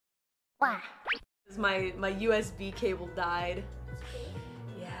Why? My USB cable died.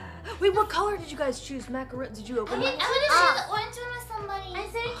 Yeah. Wait, what color did you guys choose? Macaron? Did you open it? I want to share the orange one with somebody. I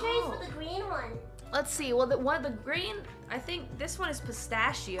said curious for the green one. Let's see. Well, the green. I think this one is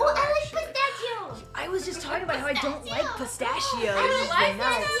pistachio. Oh, I like pistachio. I was just talking about how I don't like pistachio. I like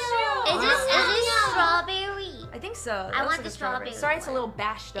pistachio. Is this strawberry? I think so. I want the strawberry. Sorry, it's a little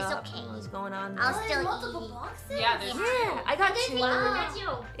bashed up. It's okay. What's going on? I'll still multiple eat. boxes? Yeah, there's Yeah, I got two.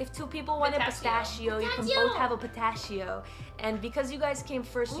 Pistachio. If two people wanted pistachio, you can both have a pistachio. And because you guys came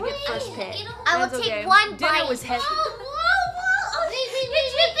first, you get first pick. I will That's take okay. one Dinner bite. was heavy. Oh, you're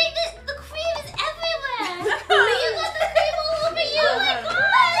dripping the cream is everywhere. You got the cream all over you. Oh my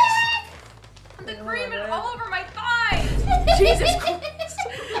gosh. the cream is all over my thighs. Jesus Christ.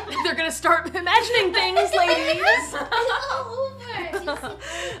 They're gonna start imagining things, ladies. It's all over.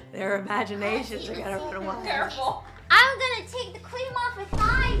 Their imaginations are gonna run wild. Careful. I'm gonna take the cream off her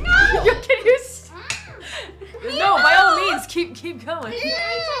thigh. No. You're kidding No, by all means, keep going. The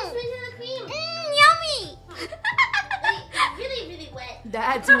cream. Yummy. Really, really wet.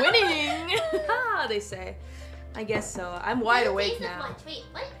 That's winning, they say. I guess so. I'm wide awake now. Wait,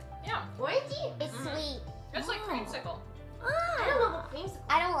 what? Yeah. Orangey? It's sweet. It's like creamsicle. I don't know what creamsicle.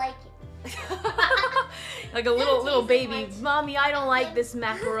 I don't like it. Like a little baby. Mommy, I don't like this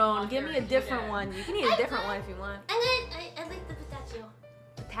macaron. Give me a different one. You can eat a different one if you want. And then I like the pistachio.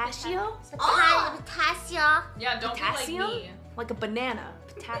 Pistachio? Potassium. Yeah, don't Potassium? be like me. Like a banana.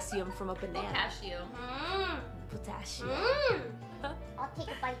 Potassium from a banana. Potassium. Potassium. I'll take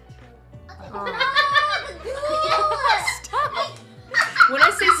a bite too. Stop! When I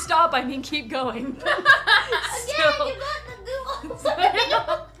say stop, I mean keep going. Still. You got the goo.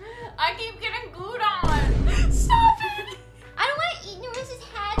 I keep getting glued on. Stop it! I don't want to eat Nerissa's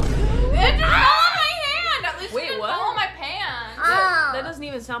hat. It just fell on my hand. At least Wait, it didn't what? fall on my pants. That doesn't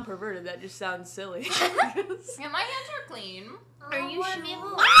even sound perverted. That just sounds silly. Yeah, my hands are clean. Are you sure? What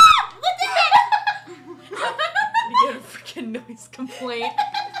the heck? You get a freaking noise complaint.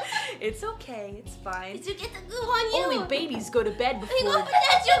 It's okay. It's fine. Did you get the goo on you? Only babies go to bed You before got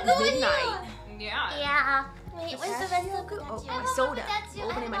pistachio goo on midnight. you. Yeah. Yeah. Wait, where's the rest of the Oh, pistachio? my soda. I'm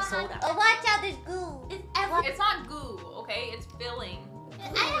opening my soda. Oh, watch out, there's goo. It's everywhere. It's not goo, okay? It's filling. I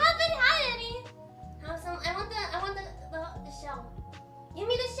haven't had any. Have some. I want the shell. Give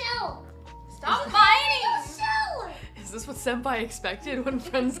me the shell. Stop The biting! shell. Is this what Senpai expected when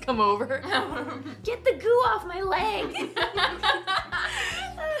friends come over? Get the goo off my leg!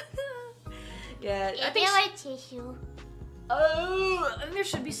 Yeah, I think like tissue. Oh, I think there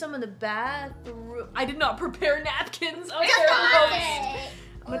should be some in the bathroom. I did not prepare napkins. I'm It's terrible okay. host.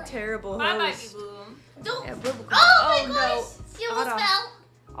 I'm a terrible Bye bye, host. Boo. Don't. Yeah, Bibu, Oh my no. gosh. She almost Ada. fell.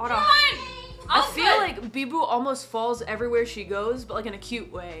 Ada. Come on! I feel like Bibu almost falls everywhere she goes, but like in a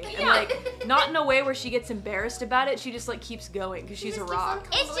cute way. And Yeah. like, not in a way where she gets embarrassed about it, she just like keeps going because she's a rock.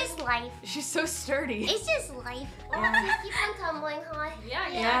 It's just life. She's so sturdy. It's just life. Yeah. Keep on tumbling, huh? Yeah,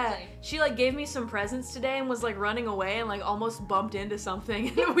 Yeah, exactly. she like gave me some presents today and was like running away and like almost bumped into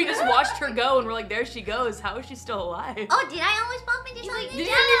something. And we just watched her go and we're like, there she goes. How is she still alive? Oh, did I almost bump into something? Did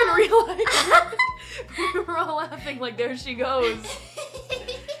you even realize? We were all laughing like, there she goes.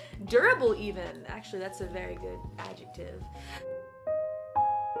 Durable even. Actually, that's a very good adjective.